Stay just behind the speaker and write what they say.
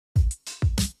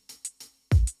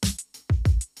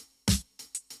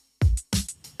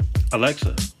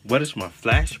Alexa, what is my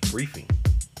flash briefing?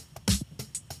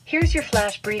 Here's your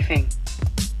flash briefing.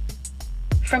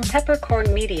 From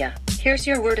Peppercorn Media, here's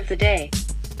your word of the day.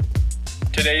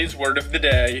 Today's word of the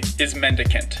day is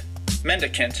mendicant.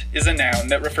 Mendicant is a noun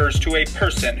that refers to a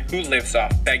person who lives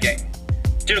off begging.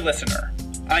 Dear listener,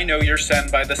 I know you're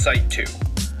saddened by the sight too.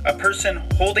 A person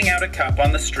holding out a cup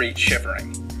on the street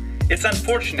shivering. It's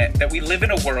unfortunate that we live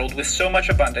in a world with so much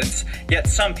abundance, yet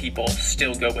some people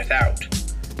still go without.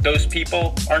 Those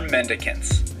people are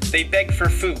mendicants. They beg for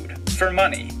food, for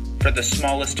money, for the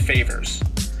smallest favors.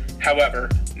 However,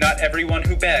 not everyone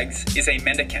who begs is a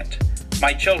mendicant.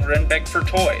 My children beg for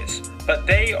toys, but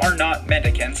they are not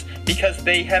mendicants because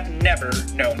they have never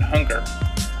known hunger.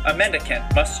 A mendicant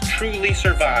must truly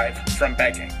survive from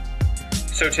begging.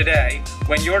 So today,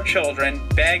 when your children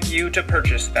beg you to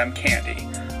purchase them candy,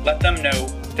 let them know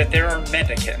that there are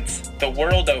mendicants the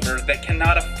world over that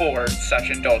cannot afford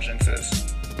such indulgences.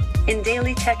 In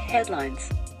Daily Tech Headlines.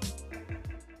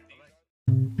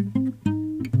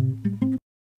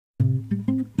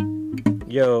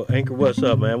 Yo, Anchor, what's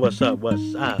up, man? What's up?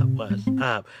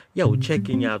 Yo,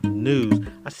 checking out the news.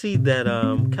 I see that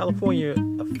California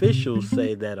officials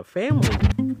say that a family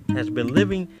has been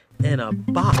living in a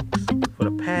box for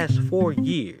the past 4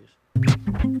 years.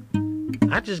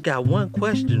 I just got one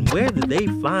question. Where did they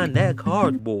find that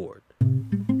cardboard?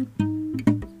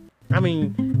 I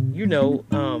mean,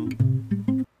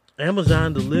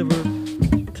 Amazon deliver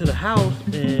to the house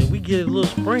and we get a little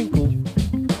sprinkle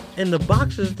and the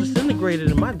box is disintegrated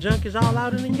and my junk is all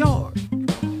out in the yard.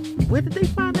 Where did they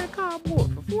find that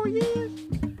cardboard for 4 years?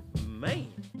 Man.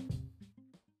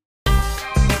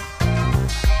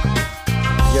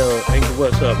 Yo, Anchor,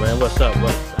 what's up, man? What's up?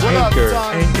 Anchor.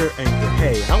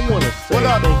 Hey, I want to say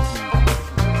thank you.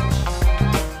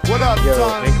 What up, Yo,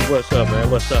 son? Anchor, what's up, man?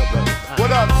 What's up?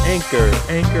 What up? Anchor.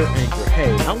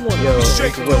 Hey, I want to. Yo,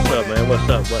 Anchor, what's up, man? What's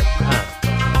up?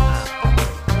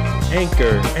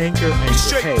 Anchor.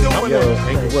 Hey, yo,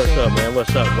 Anchor, what's up, man?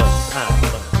 What's up?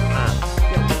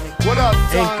 What up,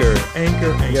 son?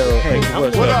 Anchor. Yo, Anchor,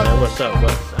 what's up, man? What's up?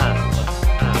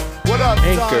 What up,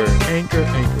 Anchor. son?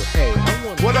 Hey, I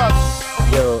want. What up?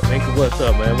 Yo, Anchor, what's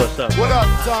up, man? What's up? What up,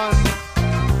 son?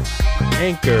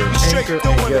 Anchor.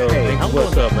 Yo, Anchor,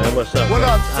 what's up, man? What's up? What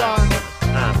up, son?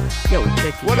 Yo,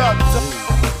 check it What out. up, son?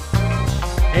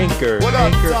 Anchor. What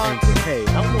up, son? Hey,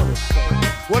 I want to say.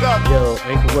 What up? Yo,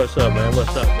 Anchor, what's up, man?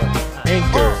 What's up?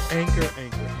 Anchor.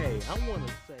 Hey, I want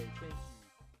to say thank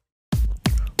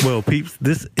you. Well, peeps,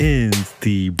 this ends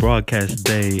the broadcast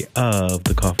day of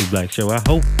the Coffee Black Show. I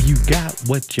hope you got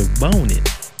what you wanted.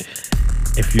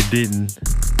 If you didn't,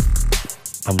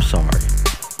 I'm sorry.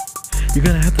 You're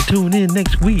going to have to tune in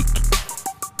next week.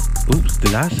 Oops,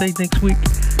 did I say next week?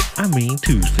 I mean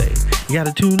Tuesday. You got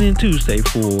to tune in Tuesday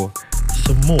for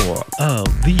some more of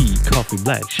the Coffee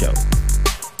Black Show.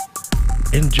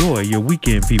 Enjoy your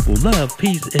weekend, people. Love,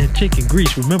 peace, and chicken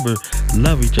grease. Remember,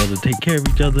 love each other. Take care of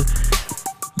each other.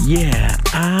 Yeah,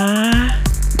 I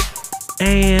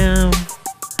am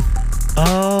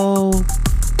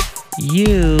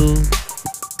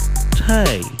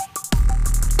take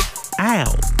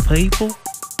out, people.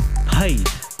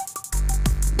 Peace.